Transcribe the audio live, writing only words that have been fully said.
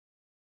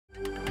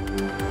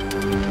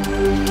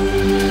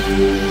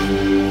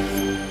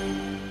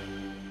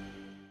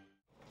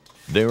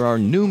There are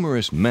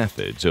numerous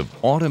methods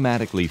of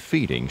automatically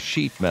feeding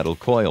sheet metal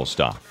coil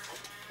stock,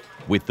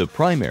 with the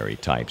primary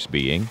types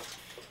being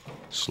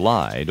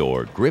slide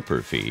or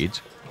gripper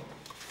feeds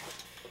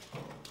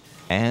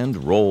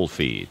and roll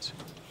feeds.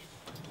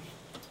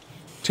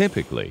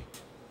 Typically,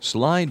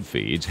 slide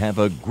feeds have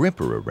a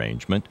gripper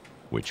arrangement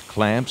which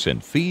clamps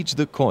and feeds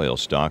the coil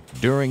stock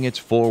during its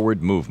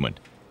forward movement,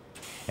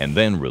 and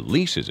then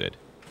releases it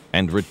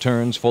and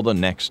returns for the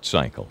next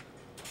cycle.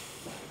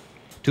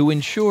 To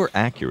ensure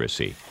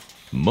accuracy,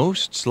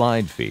 most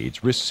slide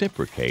feeds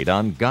reciprocate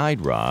on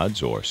guide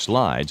rods or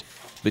slides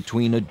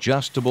between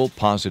adjustable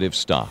positive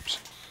stops.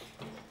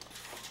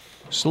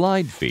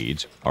 Slide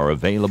feeds are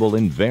available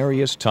in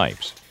various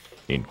types,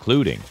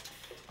 including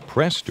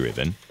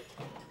press-driven,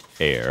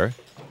 air,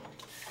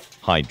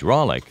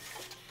 hydraulic,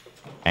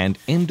 and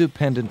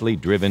independently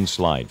driven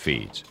slide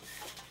feeds.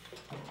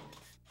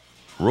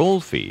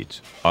 Roll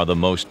feeds are the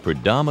most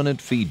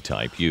predominant feed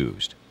type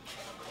used.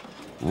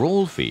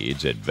 Roll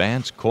feeds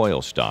advance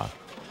coil stock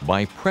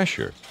by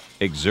pressure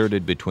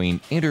exerted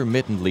between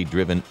intermittently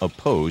driven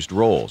opposed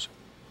rolls,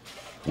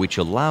 which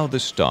allow the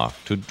stock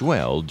to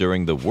dwell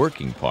during the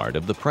working part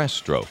of the press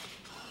stroke.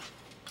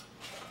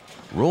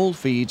 Roll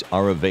feeds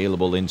are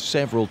available in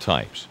several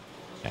types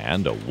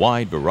and a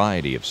wide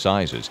variety of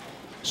sizes,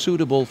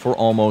 suitable for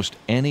almost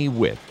any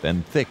width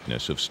and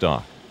thickness of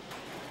stock.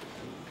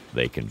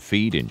 They can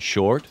feed in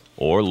short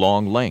or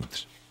long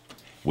lengths,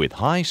 with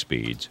high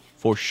speeds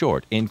for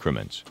short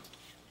increments.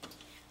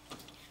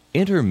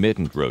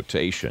 Intermittent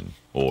rotation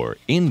or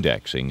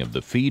indexing of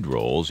the feed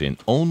rolls in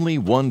only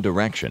one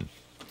direction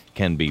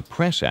can be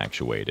press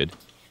actuated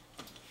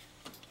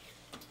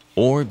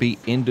or be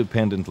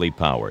independently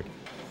powered.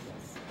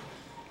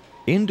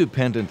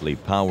 Independently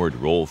powered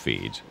roll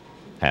feeds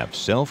have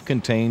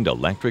self-contained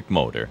electric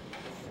motor,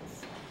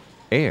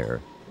 air,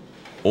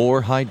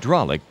 or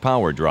hydraulic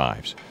power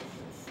drives.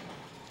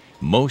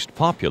 Most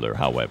popular,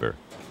 however,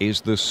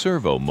 is the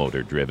servo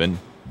motor-driven,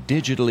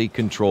 digitally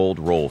controlled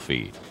roll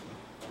feed.